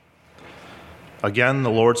Again, the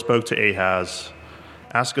Lord spoke to Ahaz,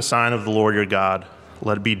 "Ask a sign of the Lord your God.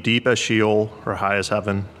 Let it be deep as Sheol or high as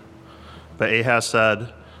heaven." But Ahaz said,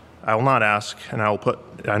 "I will not ask, and I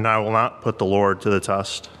will not put the Lord to the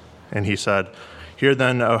test." And he said, "Hear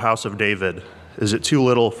then, O house of David, is it too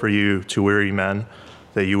little for you to weary men,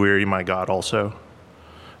 that you weary my God also?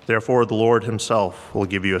 Therefore the Lord himself will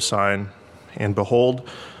give you a sign, and behold,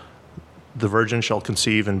 the virgin shall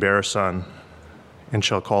conceive and bear a son, and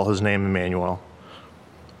shall call his name Emmanuel.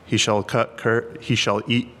 He shall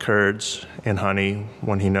eat curds and honey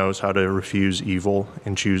when he knows how to refuse evil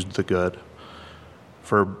and choose the good.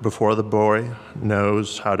 For before the boy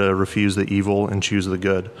knows how to refuse the evil and choose the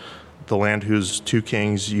good, the land whose two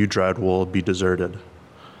kings you dread will be deserted.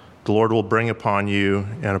 The Lord will bring upon you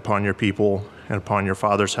and upon your people and upon your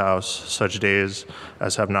father's house such days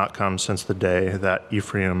as have not come since the day that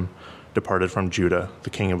Ephraim departed from Judah, the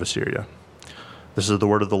king of Assyria." This is the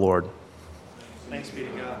word of the Lord. Thanks be to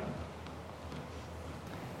God.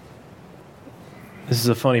 This is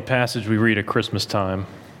a funny passage we read at Christmas time,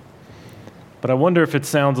 but I wonder if it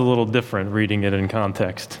sounds a little different reading it in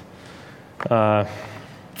context. We're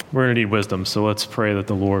going to need wisdom, so let's pray that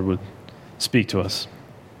the Lord would speak to us.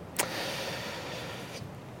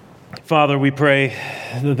 Father, we pray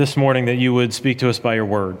this morning that you would speak to us by your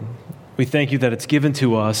word. We thank you that it's given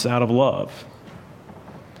to us out of love.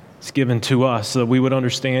 It's given to us so that we would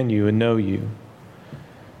understand you and know you,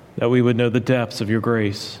 that we would know the depths of your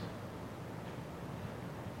grace.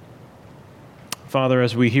 Father,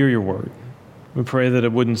 as we hear your word, we pray that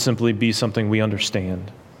it wouldn't simply be something we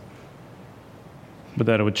understand, but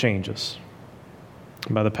that it would change us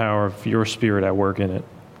by the power of your Spirit at work in it.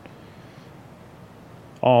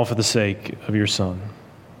 All for the sake of your Son.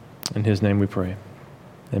 In his name we pray.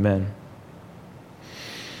 Amen.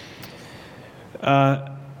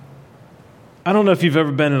 I don't know if you've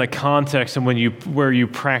ever been in a context where you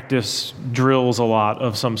practice drills a lot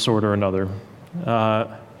of some sort or another.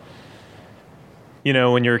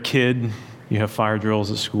 When you're a kid, you have fire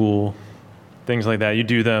drills at school, things like that. You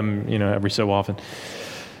do them, every so often.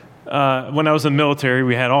 When I was in the military,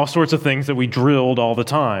 we had all sorts of things that we drilled all the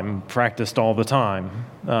time, practiced all the time,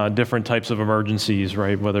 different types of emergencies,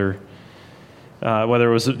 right? Whether it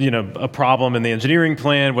was a problem in the engineering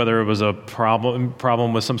plan, whether it was a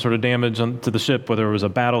problem with some sort of damage to the ship, whether it was a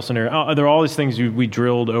battle scenario. There are all these things we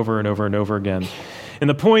drilled over and over and over again. And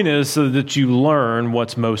the point is so that you learn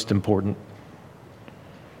what's most important.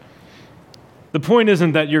 The point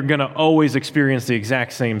isn't that you're going to always experience the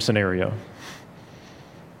exact same scenario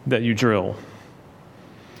that you drill.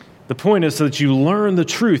 The point is so that you learn the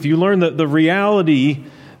truth. You learn the reality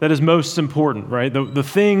that is most important, right? The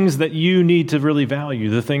things that you need to really value,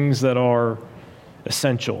 the things that are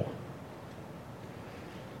essential.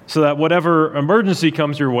 So that whatever emergency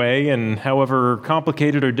comes your way, and however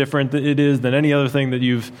complicated or different it is than any other thing that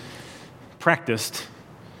you've practiced,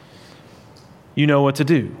 you know what to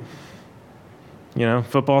do.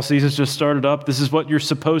 Football season's just started up. This is what you're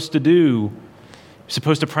supposed to do. You're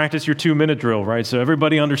supposed to practice your 2-minute drill, right? So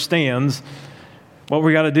everybody understands what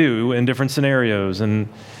we got to do in different scenarios. And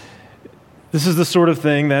this is the sort of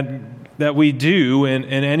thing that we do in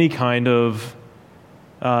any kind of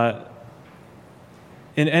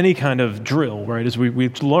drill, right? As we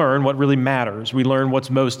learn what really matters. We learn what's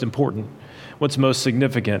most important, what's most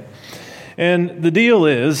significant. And the deal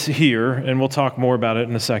is here, and we'll talk more about it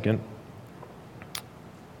in a second,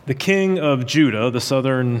 the king of Judah, the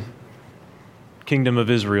southern kingdom of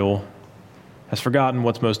Israel, has forgotten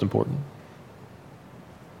what's most important.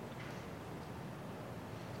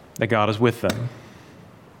 That God is with them.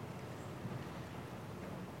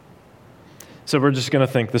 So we're just going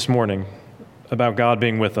to think this morning about God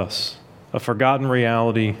being with us, a forgotten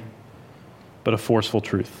reality, but a forceful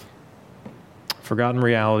truth. Forgotten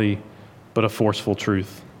reality, but a forceful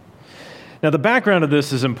truth. Now, the background of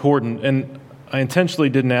this is important, and I intentionally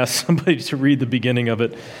didn't ask somebody to read the beginning of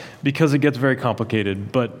it because it gets very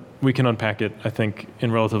complicated, but we can unpack it, I think, in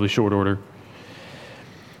relatively short order.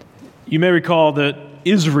 You may recall that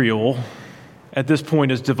Israel, at this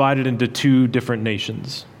point, is divided into two different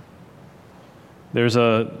nations. There's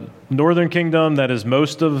a northern kingdom that is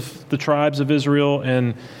most of the tribes of Israel,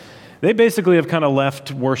 and they basically have kind of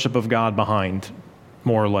left worship of God behind,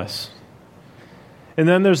 more or less. And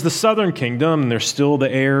then there's the southern kingdom, and there's still the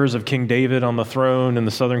heirs of King David on the throne in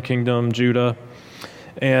the southern kingdom, Judah.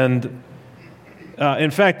 And in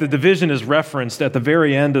fact, the division is referenced at the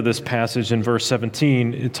very end of this passage in verse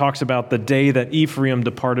 17. It talks about the day that Ephraim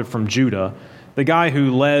departed from Judah. The guy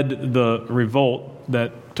who led the revolt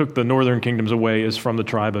that took the northern kingdoms away is from the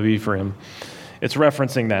tribe of Ephraim. It's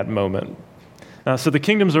referencing that moment. So the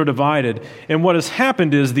kingdoms are divided. And what has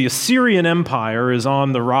happened is the Assyrian Empire is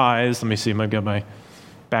on the rise. Let me see if I got my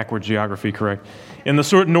backward geography correct. In the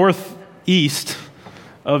sort of northeast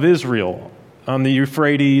of Israel, on the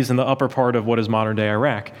Euphrates and the upper part of what is modern-day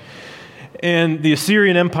Iraq. And the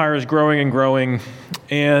Assyrian Empire is growing and growing,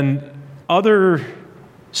 and other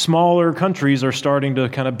smaller countries are starting to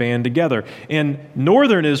kind of band together. And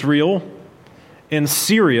northern Israel and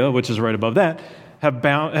Syria, which is right above that,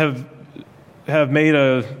 have made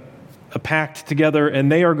a pact together,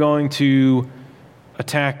 and they are going to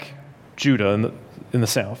attack Judah in the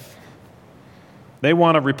south. They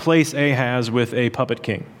want to replace Ahaz with a puppet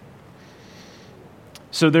king.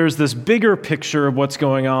 So there's this bigger picture of what's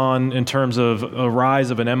going on in terms of a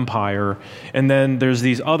rise of an empire, and then there's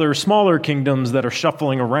these other smaller kingdoms that are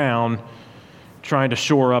shuffling around trying to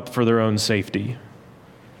shore up for their own safety.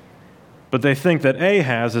 But they think that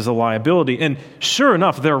Ahaz is a liability, and sure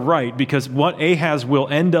enough, they're right, because what Ahaz will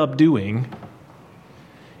end up doing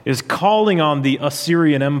is calling on the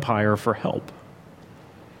Assyrian Empire for help,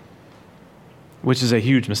 which is a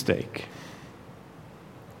huge mistake.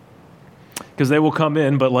 Because they will come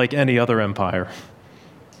in, but like any other empire,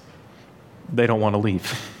 they don't want to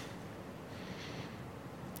leave.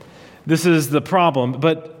 This is the problem,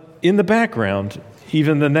 but in the background,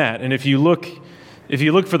 even than that, and if you look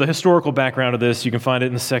for the historical background of this, you can find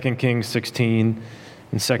it in 2 Kings 16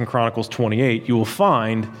 and 2 Chronicles 28, you will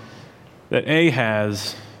find that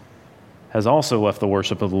Ahaz has also left the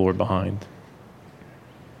worship of the Lord behind.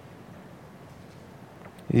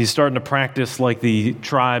 He's starting to practice like the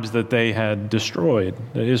tribes that they had destroyed,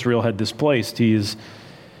 that Israel had displaced. He's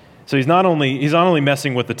not only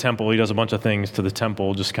messing with the temple, he does a bunch of things to the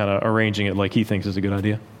temple, just kind of arranging it like he thinks is a good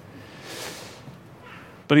idea.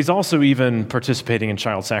 But he's also even participating in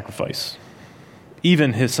child sacrifice,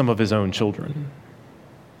 even some of his own children,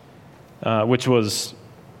 which was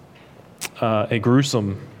a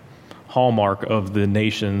gruesome hallmark of the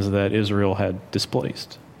nations that Israel had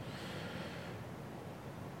displaced.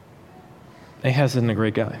 Ahaz isn't a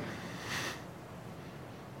great guy.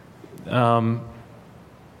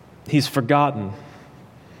 He's forgotten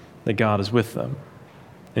that God is with them,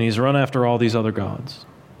 and he's run after all these other gods.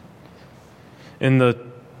 And the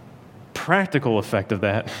practical effect of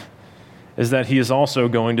that is that he is also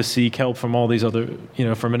going to seek help from all these other,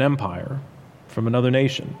 from an empire, from another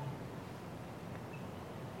nation.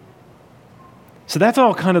 So that's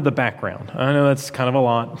all kind of the background. I know that's kind of a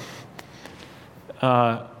lot.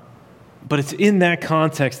 But it's in that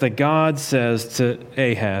context that God says to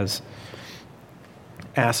Ahaz,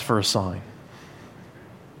 ask for a sign.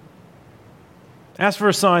 Ask for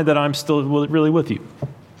a sign that I'm still really with you.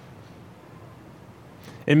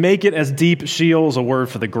 And make it as deep. Sheol is a word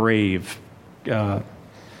for the grave. Hell.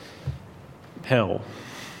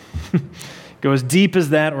 Go as deep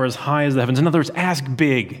as that or as high as the heavens. In other words, ask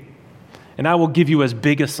big, and I will give you as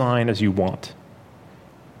big a sign as you want.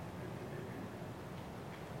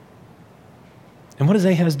 And what does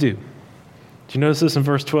Ahaz do? Do you notice this in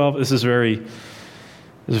verse 12? This is very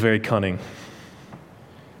cunning.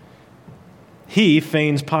 He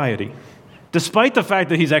feigns piety, despite the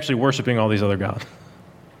fact that he's actually worshiping all these other gods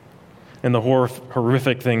and the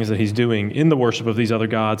horrific things that he's doing in the worship of these other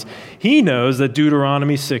gods. He knows that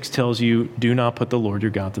Deuteronomy 6 tells you, do not put the Lord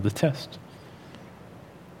your God to the test.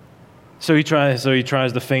 So he tries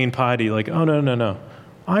to feign piety, like, oh, no.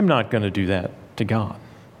 I'm not going to do that to God.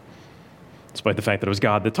 Despite the fact that it was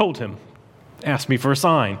God that told him, ask me for a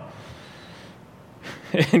sign.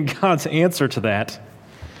 And God's answer to that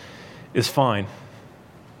is fine.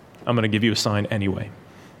 I'm going to give you a sign anyway.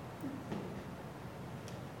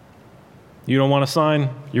 You don't want a sign?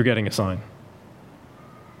 You're getting a sign.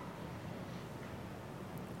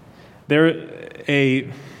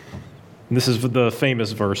 This is the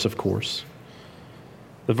famous verse, of course.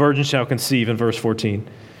 The virgin shall conceive in verse 14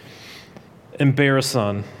 and bear a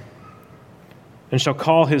son, and shall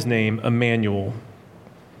call his name Emmanuel.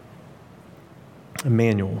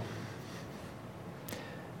 Emmanuel.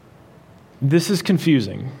 This is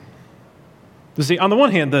confusing. You see, on the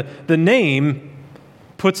one hand, the name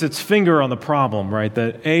puts its finger on the problem, right?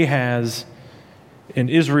 That Ahaz and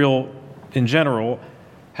Israel in general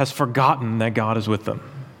has forgotten that God is with them.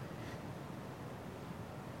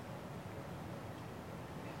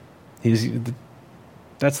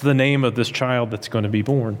 That's the name of this child that's going to be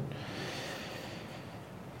born.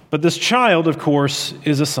 But this child, of course,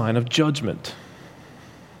 is a sign of judgment.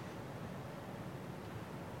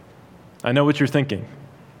 I know what you're thinking.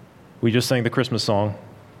 We just sang the Christmas song.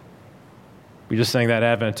 We just sang that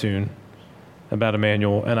Advent tune about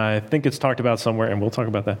Emmanuel, and I think it's talked about somewhere, and we'll talk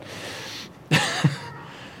about that.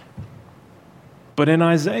 But in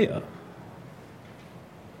Isaiah,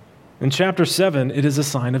 in chapter 7, it is a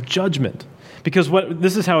sign of judgment. Because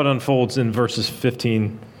this is how it unfolds in verses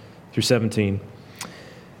 15 through 17.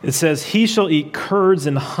 It says, he shall eat curds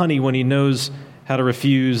and honey when he knows how to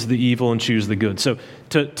refuse the evil and choose the good. So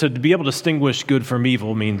to be able to distinguish good from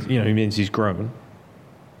evil means, he means he's grown.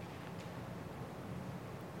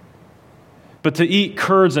 But to eat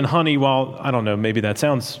curds and honey, while, I don't know, maybe that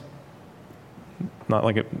sounds not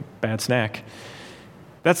like a bad snack.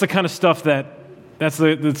 That's the kind of stuff there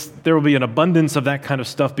will be an abundance of that kind of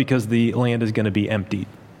stuff because the land is going to be emptied.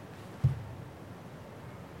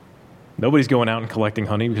 Nobody's going out and collecting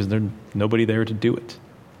honey because there's nobody there to do it.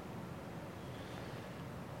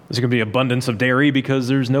 There's going to be abundance of dairy because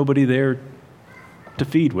there's nobody there to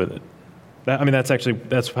feed with it.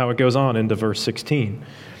 That's how it goes on into verse 16.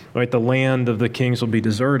 Right? The land of the kings will be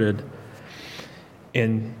deserted,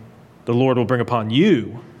 and the Lord will bring upon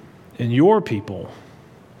you and your people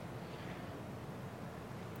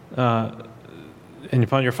and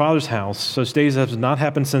upon your father's house such days have not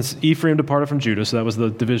happened since Ephraim departed from Judah. So that was the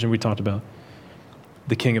division we talked about.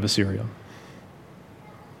 The king of Assyria.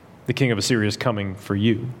 The king of Assyria is coming for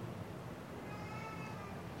you.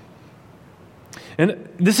 And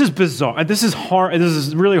this is bizarre. This is hard. This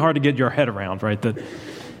is really hard to get your head around, right?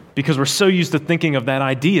 Because we're so used to thinking of that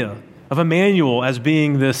idea of Emmanuel as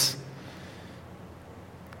being this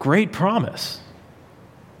great promise.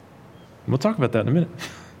 And we'll talk about that in a minute.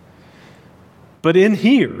 But in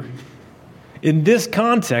this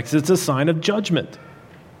context, it's a sign of judgment.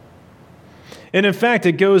 And in fact,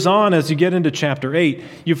 it goes on as you get into chapter 8,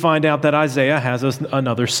 you find out that Isaiah has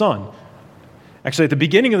another son. Actually, at the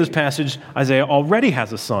beginning of this passage, Isaiah already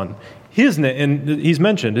has a son. And he's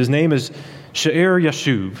mentioned. His name is She'er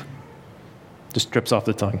Yashuv. Just trips off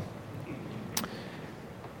the tongue.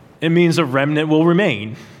 It means a remnant will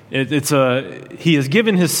remain. He has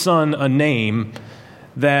given his son a name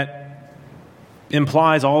that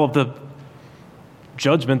implies all of the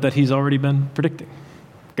judgment that he's already been predicting.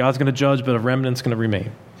 God's going to judge, but a remnant's going to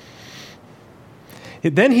remain.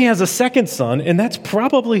 Then he has a second son, and that's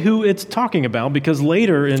probably who it's talking about, because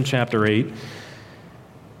later in chapter 8,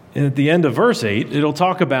 and at the end of verse 8, it'll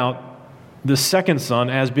talk about the second son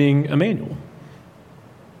as being Emmanuel.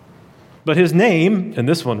 But his name, and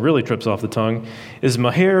this one really trips off the tongue, is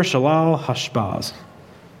Maher Shalal Hashbaz.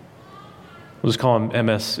 We'll just call him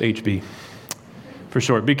MSHB for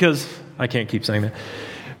short, because I can't keep saying that.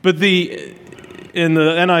 But in the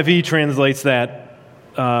NIV translates that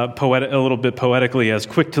a little bit poetically as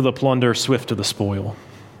quick to the plunder, swift to the spoil.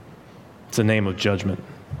 It's a name of judgment.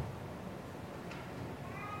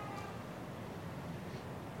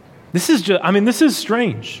 This is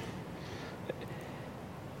strange.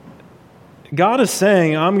 God is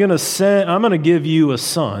saying, I'm going to give you a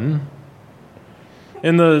son.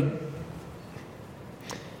 And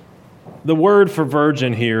the word for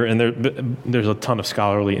virgin here, and there's a ton of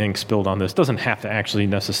scholarly ink spilled on this, doesn't have to actually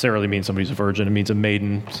necessarily mean somebody's a virgin. It means a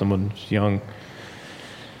maiden, someone young.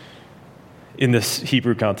 In this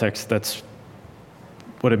Hebrew context, that's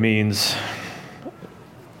what it means.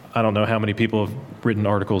 I don't know how many people have written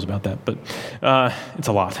articles about that, but it's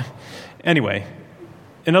a lot. Anyway,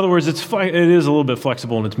 in other words, it is a little bit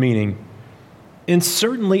flexible in its meaning. And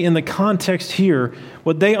certainly in the context here,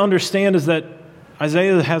 what they understand is that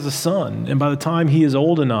Isaiah has a son, and by the time he is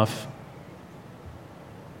old enough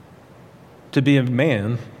to be a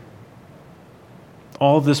man,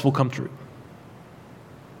 all of this will come true.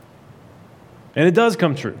 And it does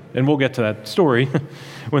come true. And we'll get to that story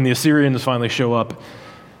when the Assyrians finally show up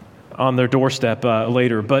on their doorstep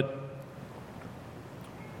later. But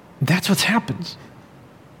that's what's happened.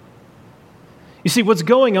 You see, what's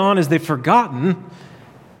going on is they've forgotten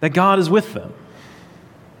that God is with them.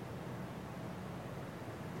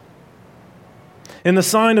 And the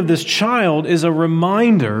sign of this child is a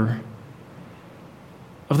reminder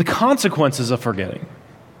of the consequences of forgetting.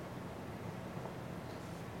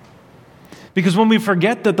 Because when we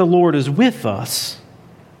forget that the Lord is with us,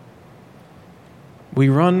 we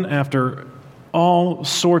run after all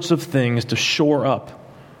sorts of things to shore up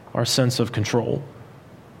our sense of control,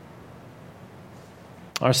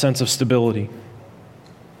 our sense of stability.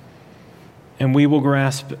 And we will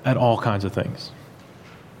grasp at all kinds of things.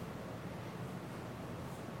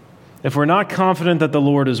 If we're not confident that the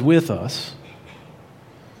Lord is with us,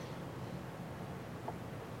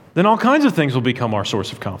 then all kinds of things will become our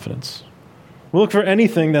source of confidence. We'll look for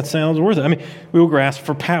anything that sounds worth it. We will grasp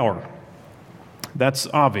for power. That's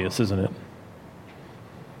obvious, isn't it?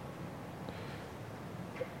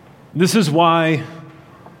 This is why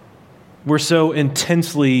we're so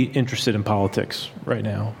intensely interested in politics right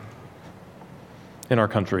now. in our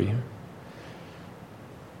country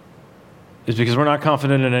is because we're not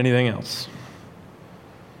confident in anything else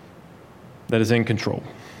that is in control.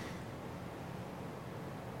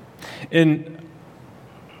 And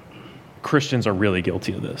Christians are really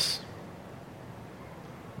guilty of this,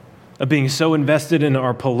 of being so invested in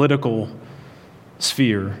our political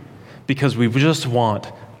sphere because we just want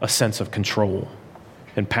a sense of control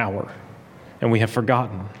and power, and we have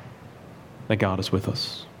forgotten that God is with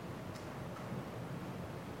us.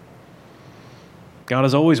 God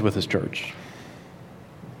is always with his church.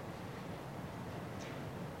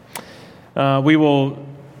 We will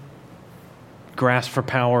grasp for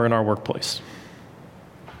power in our workplace.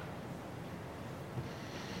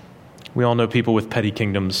 We all know people with petty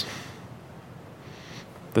kingdoms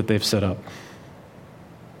that they've set up.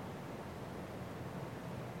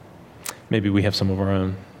 Maybe we have some of our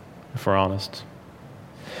own, if we're honest.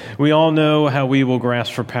 We all know how we will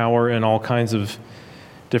grasp for power in all kinds of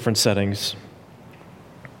different settings.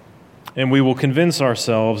 And we will convince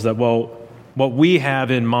ourselves that, well, what we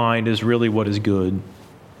have in mind is really what is good.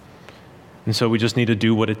 And so we just need to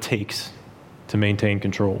do what it takes to maintain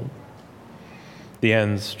control. The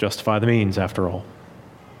ends justify the means, after all.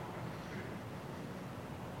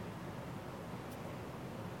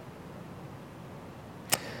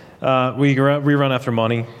 We run after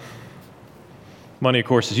money. Money, of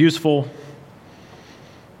course, is useful.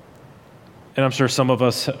 And I'm sure some of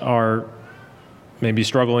us are maybe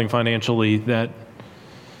struggling financially, that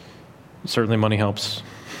certainly money helps.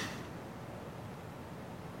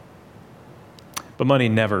 But money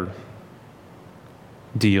never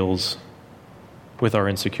deals with our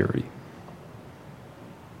insecurity.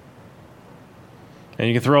 And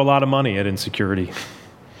you can throw a lot of money at insecurity,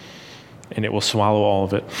 and it will swallow all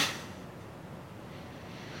of it.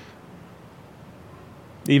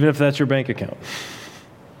 Even if that's your bank account,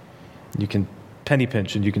 you can penny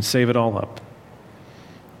pinch and you can save it all up,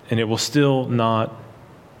 and it will still not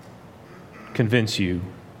convince you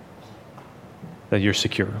that you're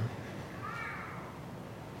secure.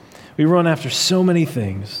 We run after so many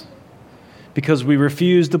things because we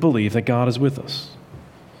refuse to believe that God is with us.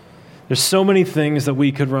 There's so many things that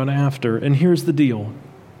we could run after, and here's the deal.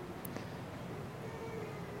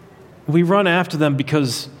 We run after them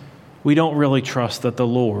because we don't really trust that the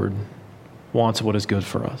Lord wants what is good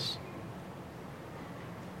for us.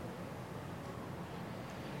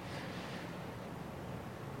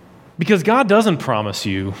 Because God doesn't promise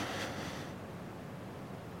you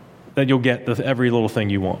that you'll get every little thing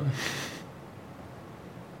you want.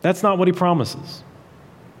 That's not what he promises.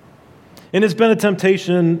 And it's been a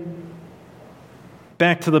temptation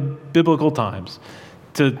back to the biblical times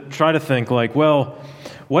to try to think like, well,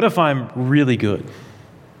 what if I'm really good?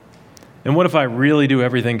 And what if I really do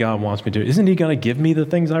everything God wants me to do? Isn't he going to give me the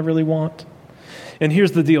things I really want? And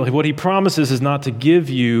here's the deal. What he promises is not to give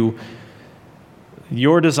you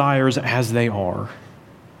your desires as they are.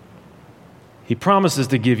 He promises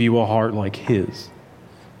to give you a heart like his,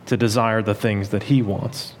 to desire the things that he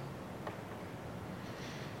wants.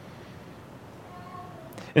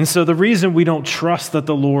 And so the reason we don't trust that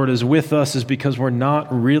the Lord is with us is because we're not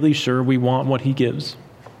really sure we want what he gives.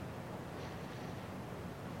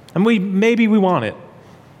 And maybe we want it.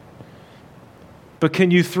 But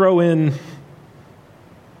can you throw in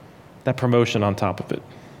that promotion on top of it?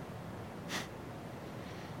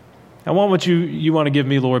 I want what you want to give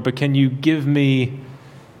me, Lord, but can you give me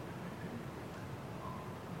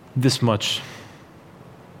this much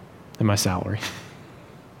in my salary?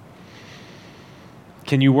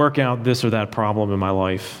 Can you work out this or that problem in my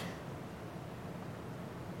life?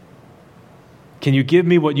 Can you give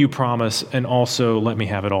me what you promise and also let me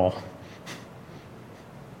have it all?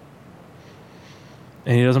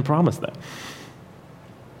 And he doesn't promise that.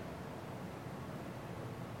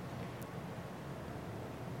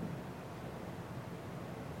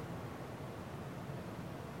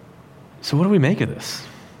 So what do we make of this?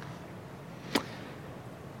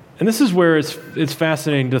 And this is where it's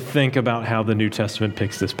fascinating to think about how the New Testament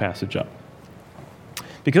picks this passage up.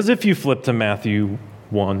 Because if you flip to Matthew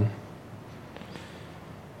 1,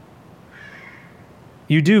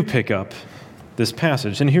 you do pick up this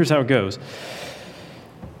passage. And here's how it goes.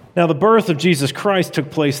 Now, the birth of Jesus Christ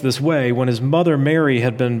took place this way. When his mother Mary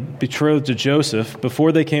had been betrothed to Joseph,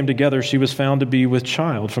 before they came together, she was found to be with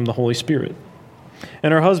child from the Holy Spirit.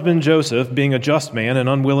 And her husband Joseph, being a just man and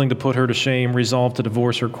unwilling to put her to shame, resolved to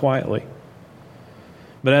divorce her quietly.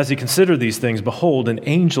 But as he considered these things, behold, an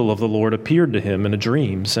angel of the Lord appeared to him in a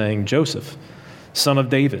dream, saying, Joseph, son of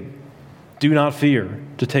David, do not fear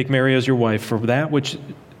to take Mary as your wife, for that which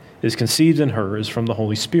is conceived in her is from the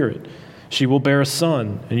Holy Spirit. She will bear a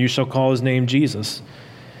son, and you shall call his name Jesus,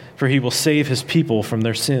 for he will save his people from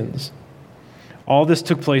their sins. All this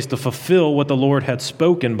took place to fulfill what the Lord had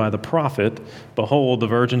spoken by the prophet. Behold, the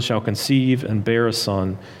virgin shall conceive and bear a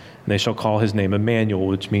son, and they shall call his name Emmanuel,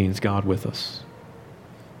 which means God with us.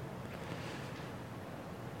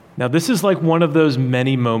 Now, this is like one of those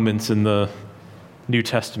many moments in the New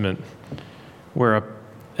Testament where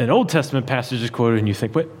an Old Testament passage is quoted and you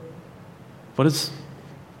think, wait, what does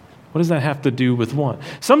that have to do with what?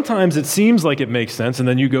 Sometimes it seems like it makes sense, and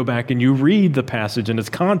then you go back and you read the passage and its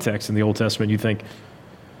context in the Old Testament, and you think,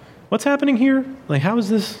 what's happening here? Like, how is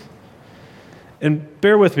this? And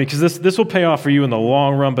bear with me, because this will pay off for you in the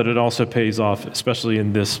long run, but it also pays off, especially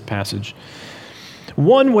in this passage.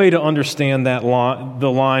 One way to understand that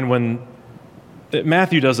the line when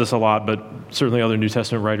Matthew does this a lot, but certainly other New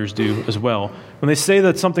Testament writers do as well. When they say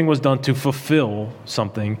that something was done to fulfill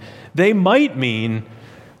something, they might mean,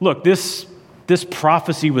 look, this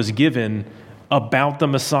prophecy was given about the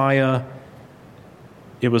Messiah.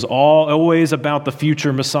 It was always about the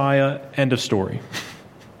future Messiah. End of story.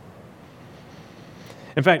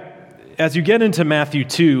 In fact, as you get into Matthew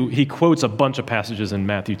 2, he quotes a bunch of passages in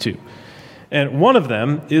Matthew 2. And one of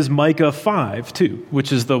them is Micah 5:2,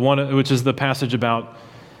 which is the passage about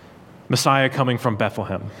Messiah coming from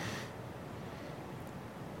Bethlehem.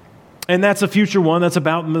 And that's a future one. That's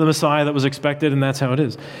about the Messiah that was expected, and that's how it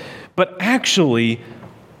is. But actually,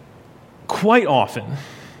 quite often,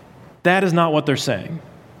 that is not what they're saying.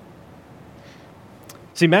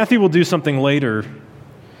 See, Matthew will do something later.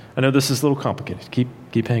 I know this is a little complicated.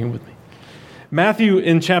 Keep hanging with me. Matthew,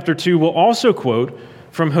 in chapter 2, will also quote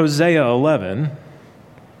from Hosea 11.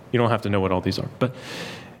 You don't have to know what all these are, but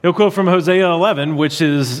he'll quote from Hosea 11, which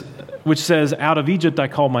says, "Out of Egypt I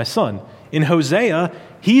called my son." In Hosea,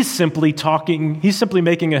 he's simply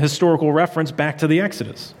making a historical reference back to the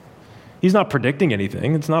Exodus. He's not predicting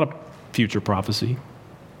anything. It's not a future prophecy.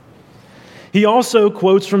 He also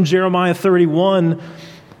quotes from Jeremiah 31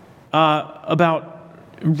 about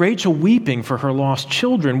Rachel weeping for her lost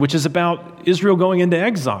children, which is about Israel going into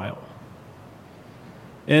exile.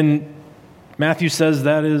 And Matthew says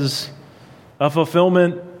that is a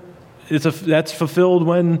fulfillment. That's fulfilled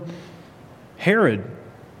when Herod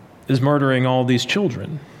is murdering all these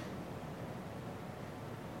children.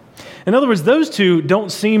 In other words, those two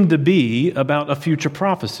don't seem to be about a future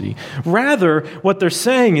prophecy. Rather, what they're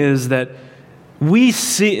saying is that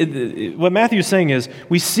what Matthew is saying is,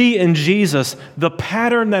 we see in Jesus the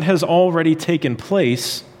pattern that has already taken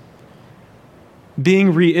place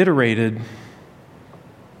being reiterated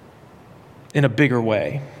in a bigger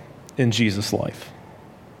way in Jesus' life.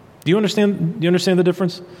 Do you understand the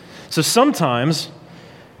difference? So sometimes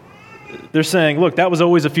they're saying, look, that was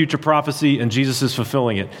always a future prophecy and Jesus is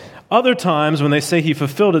fulfilling it. Other times when they say he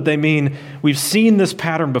fulfilled it, they mean we've seen this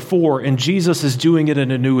pattern before and Jesus is doing it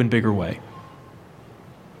in a new and bigger way.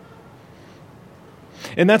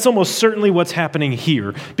 And that's almost certainly what's happening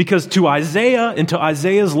here, because to Isaiah and to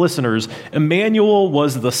Isaiah's listeners, Emmanuel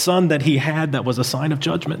was the son that he had that was a sign of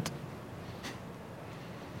judgment.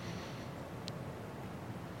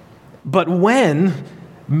 But when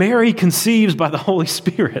Mary conceives by the Holy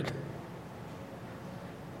Spirit,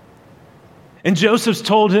 and Joseph's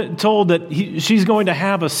told that she's going to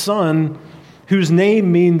have a son whose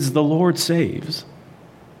name means the Lord saves,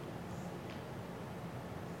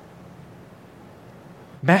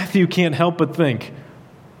 Matthew can't help but think,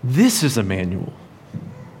 this is Emmanuel.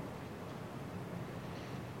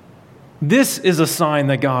 This is a sign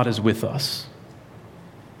that God is with us.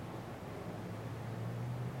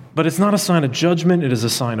 But it's not a sign of judgment, it is a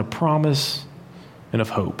sign of promise and of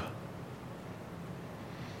hope.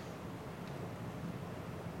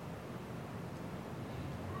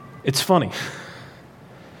 It's funny.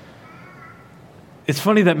 It's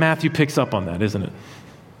funny that Matthew picks up on that, isn't it?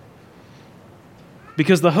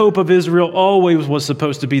 Because the hope of Israel always was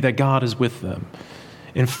supposed to be that God is with them.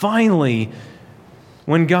 And finally,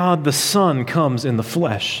 when God the Son comes in the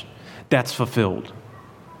flesh, that's fulfilled.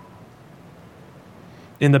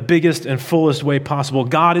 In the biggest and fullest way possible,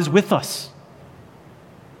 God is with us.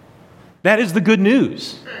 That is the good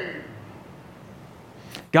news.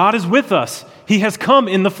 God is with us. He has come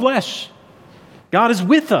in the flesh. God is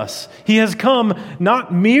with us. He has come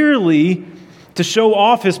not merely to show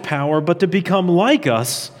off his power, but to become like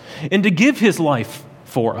us and to give his life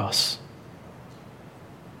for us,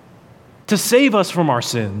 to save us from our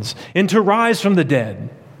sins and to rise from the dead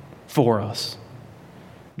for us.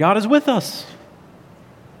 God is with us.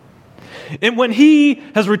 And when he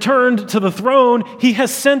has returned to the throne, he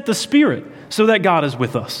has sent the Spirit so that God is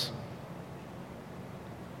with us.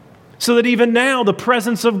 so that even now the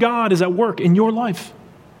presence of God is at work in your life.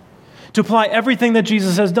 To apply everything that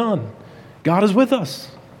Jesus has done, God is with us.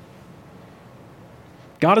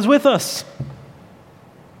 God is with us.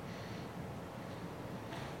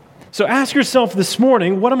 So ask yourself this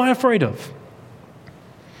morning, what am I afraid of?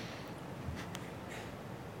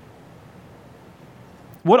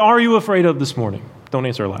 What are you afraid of this morning? Don't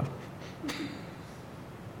answer aloud.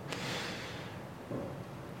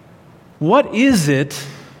 What is it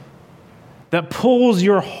that pulls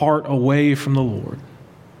your heart away from the Lord?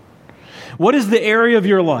 What is the area of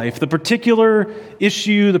your life, the particular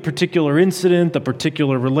issue, the particular incident, the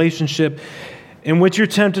particular relationship in which you're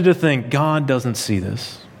tempted to think, God doesn't see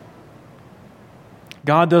this?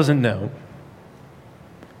 God doesn't know.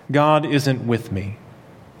 God isn't with me.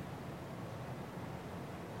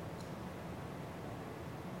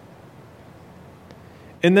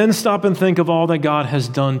 And then stop and think of all that God has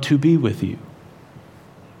done to be with you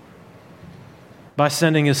by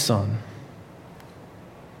sending His Son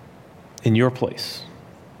in your place.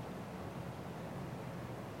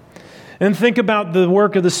 And think about the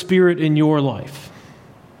work of the Spirit in your life.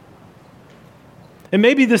 And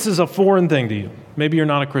maybe this is a foreign thing to you. Maybe you're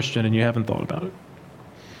not a Christian and you haven't thought about it.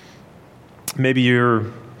 Maybe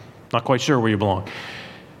you're not quite sure where you belong.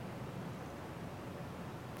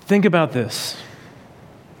 Think about this.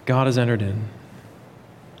 God has entered in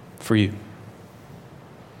for you.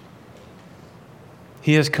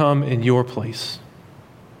 He has come in your place.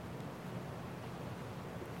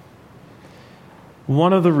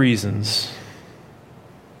 One of the reasons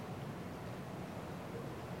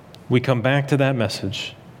we come back to that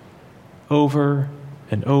message over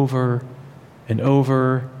and over and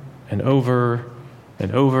over and over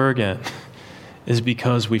and over again is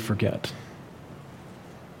because we forget.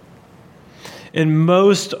 And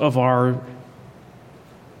most of our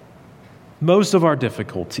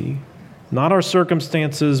difficulty, not our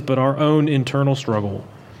circumstances, but our own internal struggle,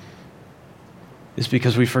 is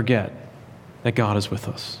because we forget that God is with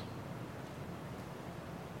us.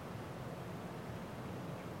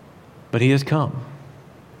 But He has come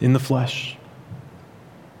in the flesh.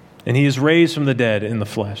 And He is raised from the dead in the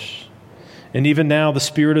flesh. And even now the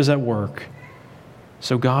Spirit is at work.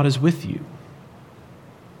 So God is with you.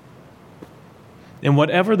 And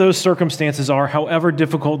whatever those circumstances are, however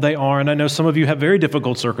difficult they are, and I know some of you have very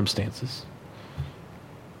difficult circumstances,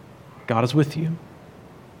 God is with you.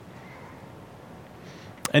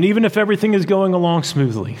 And even if everything is going along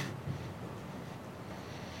smoothly,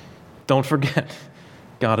 don't forget,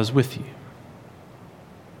 God is with you.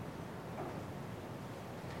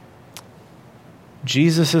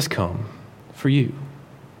 Jesus has come for you.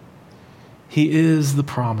 He is the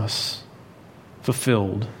promise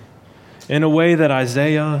fulfilled in a way that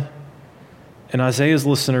Isaiah and Isaiah's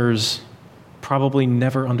listeners probably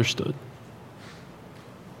never understood.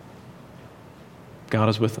 God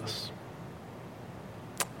is with us.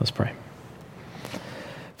 Let's pray.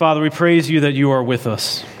 Father, we praise you that you are with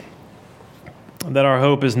us, that our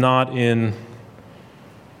hope is not in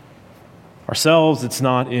ourselves, it's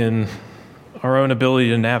not in our own ability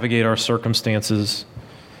to navigate our circumstances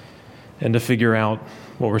and to figure out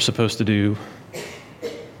what we're supposed to do.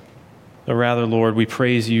 But rather, Lord, we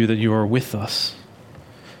praise you that you are with us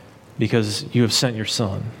because you have sent your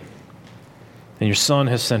Son, and your Son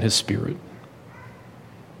has sent his Spirit.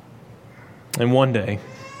 And one day,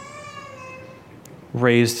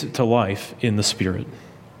 raised to life in the Spirit,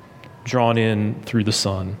 drawn in through the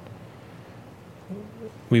Son,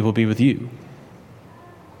 we will be with you,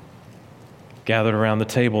 gathered around the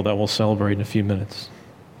table that we'll celebrate in a few minutes.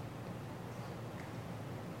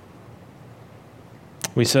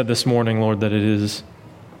 We said this morning, Lord, that it is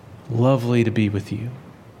lovely to be with you.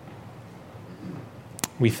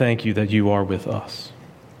 We thank you that you are with us.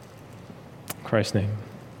 In Christ's name,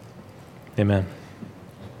 amen.